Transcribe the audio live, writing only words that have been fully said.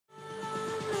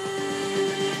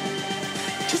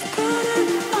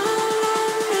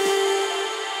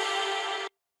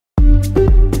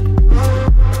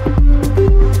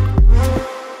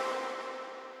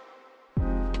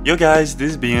Yo guys,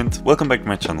 this is BIONT, welcome back to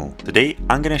my channel. Today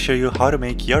I'm gonna show you how to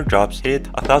make your drops hit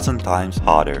 1000 times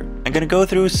harder. I'm gonna go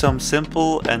through some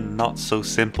simple and not so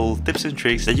simple tips and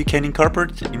tricks that you can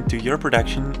incorporate into your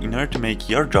production in order to make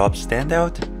your drops stand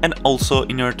out and also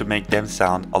in order to make them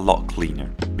sound a lot cleaner.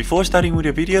 Before starting with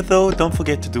the video though, don't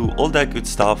forget to do all that good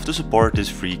stuff to support this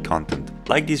free content.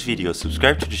 Like this video,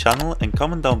 subscribe to the channel and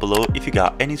comment down below if you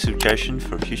got any suggestions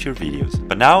for future videos.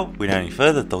 But now, without any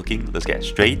further talking, let's get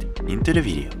straight into the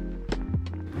video.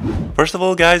 First of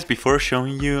all guys, before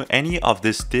showing you any of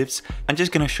these tips, I'm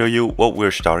just gonna show you what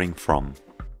we're starting from.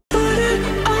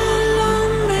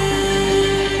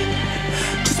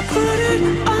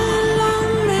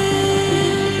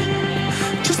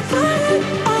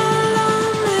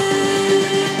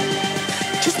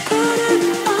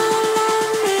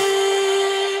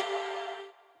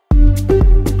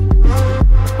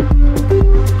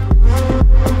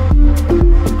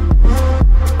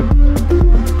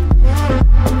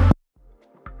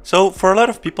 So for a lot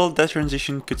of people that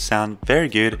transition could sound very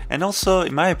good and also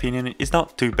in my opinion is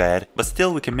not too bad, but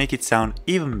still we can make it sound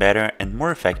even better and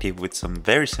more effective with some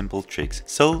very simple tricks.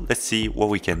 So let's see what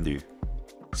we can do.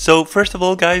 So first of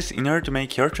all guys, in order to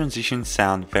make your transition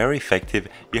sound very effective,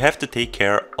 you have to take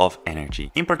care of energy.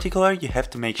 In particular, you have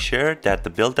to make sure that the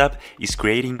build-up is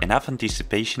creating enough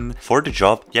anticipation for the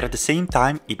drop, yet at the same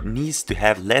time it needs to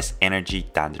have less energy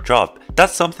than the drop.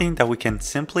 That's something that we can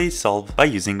simply solve by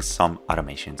using some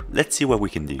automations. Let's see what we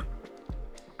can do.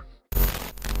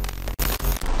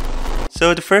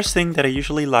 So the first thing that I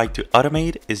usually like to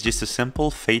automate is just a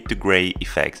simple fade to gray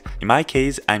effect. In my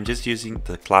case, I'm just using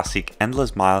the classic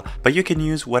endless mile, but you can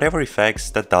use whatever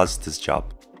effects that does this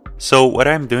job. So what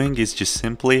I'm doing is just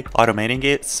simply automating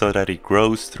it so that it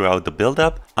grows throughout the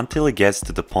build-up until it gets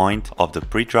to the point of the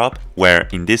pre-drop, where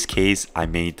in this case I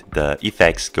made the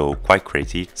effects go quite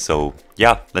crazy. So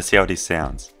yeah, let's see how this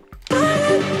sounds.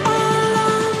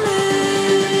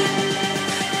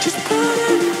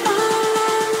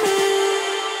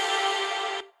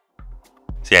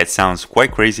 Yeah, it sounds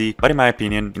quite crazy, but in my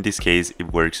opinion, in this case,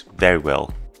 it works very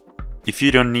well. If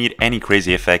you don't need any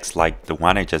crazy effects like the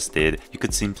one I just did, you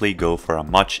could simply go for a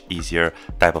much easier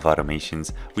type of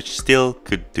automations, which still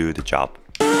could do the job.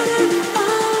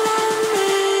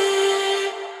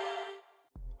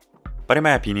 But in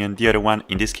my opinion, the other one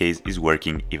in this case is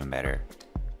working even better.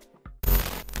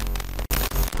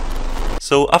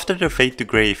 So after the fade to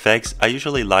gray effects, I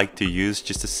usually like to use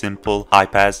just a simple high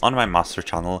pass on my master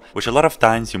channel, which a lot of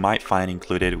times you might find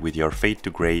included with your fade to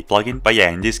gray plugin, but yeah,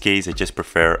 in this case I just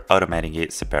prefer automating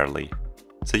it separately.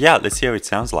 So yeah, let's see how it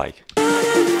sounds like.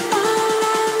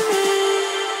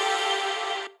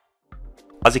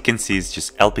 As you can see, it's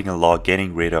just helping a lot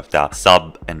getting rid of the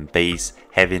sub and bass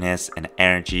heaviness and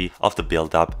energy of the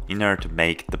build-up in order to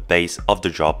make the bass of the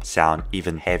drop sound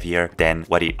even heavier than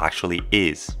what it actually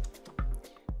is.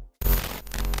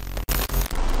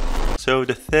 So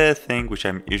the third thing which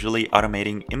I'm usually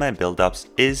automating in my build-ups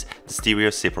is the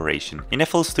stereo separation. In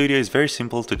FL Studio it's very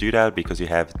simple to do that because you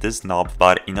have this knob,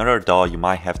 but in other DAW you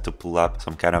might have to pull up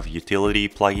some kind of utility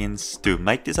plugins to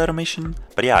make this automation.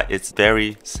 But yeah, it's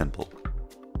very simple.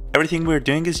 Everything we're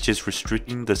doing is just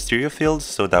restricting the stereo field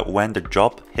so that when the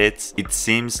drop hits, it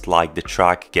seems like the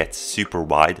track gets super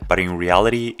wide, but in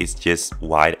reality it's just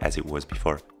wide as it was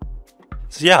before.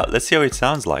 So yeah, let's see how it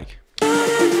sounds like.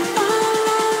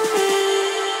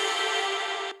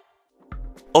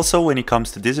 Also, when it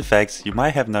comes to these effects, you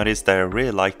might have noticed that I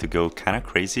really like to go kinda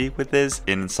crazy with this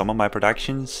in some of my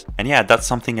productions. And yeah, that's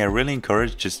something I really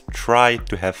encourage, just try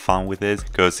to have fun with it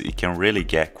because it can really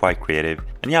get quite creative.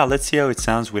 And yeah, let's see how it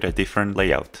sounds with a different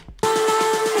layout.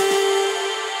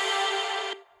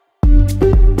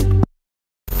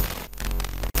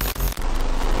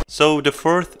 So the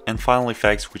fourth and final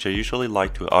effects which I usually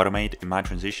like to automate in my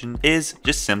transition is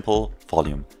just simple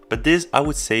volume. But this I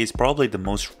would say is probably the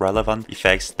most relevant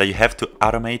effects that you have to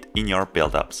automate in your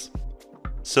build-ups.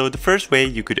 So the first way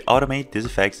you could automate these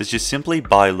effects is just simply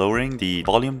by lowering the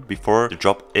volume before the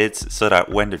drop hits so that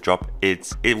when the drop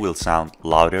hits it will sound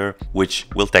louder, which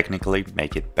will technically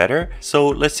make it better. So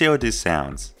let's see how this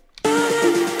sounds.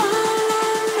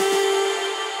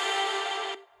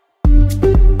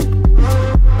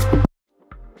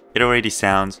 It already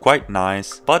sounds quite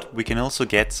nice, but we can also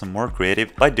get some more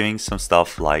creative by doing some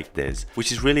stuff like this,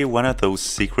 which is really one of those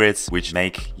secrets which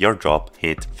make your drop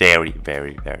hit very,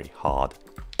 very, very hard.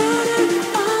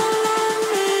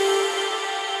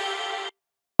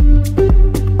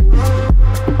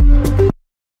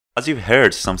 As you've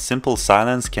heard, some simple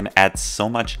silence can add so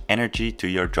much energy to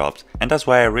your drops, and that's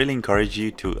why I really encourage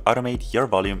you to automate your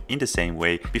volume in the same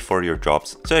way before your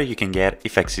drops so that you can get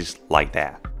effects like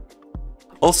that.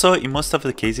 Also, in most of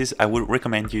the cases, I would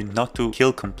recommend you not to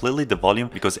kill completely the volume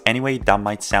because anyway, that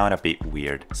might sound a bit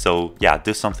weird. So yeah,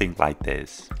 do something like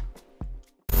this.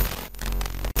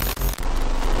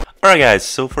 Alright guys,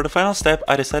 so for the final step,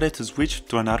 I decided to switch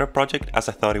to another project as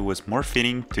I thought it was more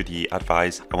fitting to the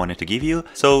advice I wanted to give you.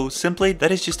 So simply,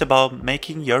 that is just about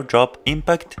making your drop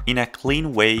impact in a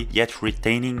clean way, yet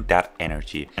retaining that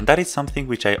energy. And that is something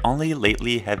which I only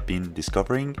lately have been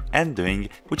discovering and doing,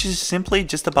 which is simply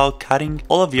just about cutting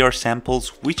all of your samples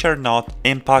which are not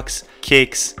impacts,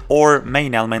 kicks, or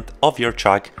main element of your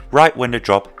track right when the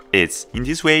drop is. In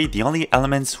this way, the only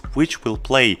elements which will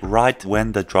play right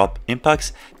when the drop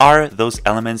impacts are those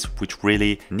elements which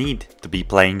really need to be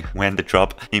playing when the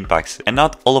drop impacts, and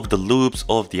not all of the loops,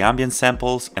 all of the ambient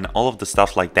samples, and all of the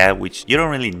stuff like that which you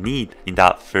don't really need in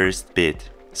that first bit.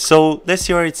 So let's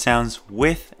see how it sounds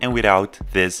with and without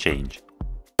this change.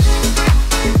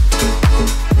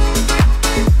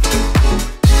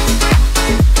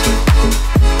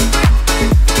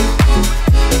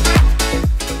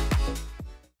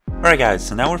 Alright guys,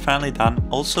 so now we're finally done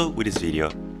also with this video.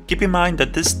 Keep in mind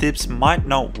that these tips might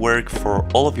not work for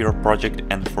all of your project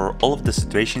and for all of the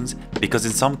situations, because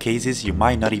in some cases you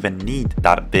might not even need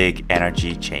that big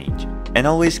energy change. And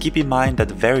always keep in mind that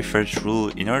the very first rule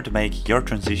in order to make your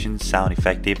transition sound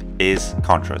effective is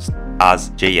contrast, as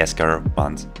Jay Esker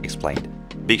once explained.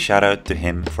 Big shout out to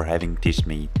him for having taught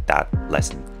me that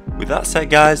lesson. With that said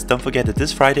guys, don't forget that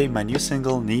this Friday my new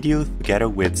single Need You together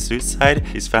with Suicide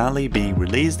is finally being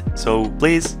released, so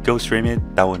please go stream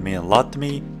it, that would mean a lot to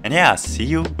me. And yeah, see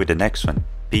you with the next one.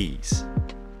 Peace.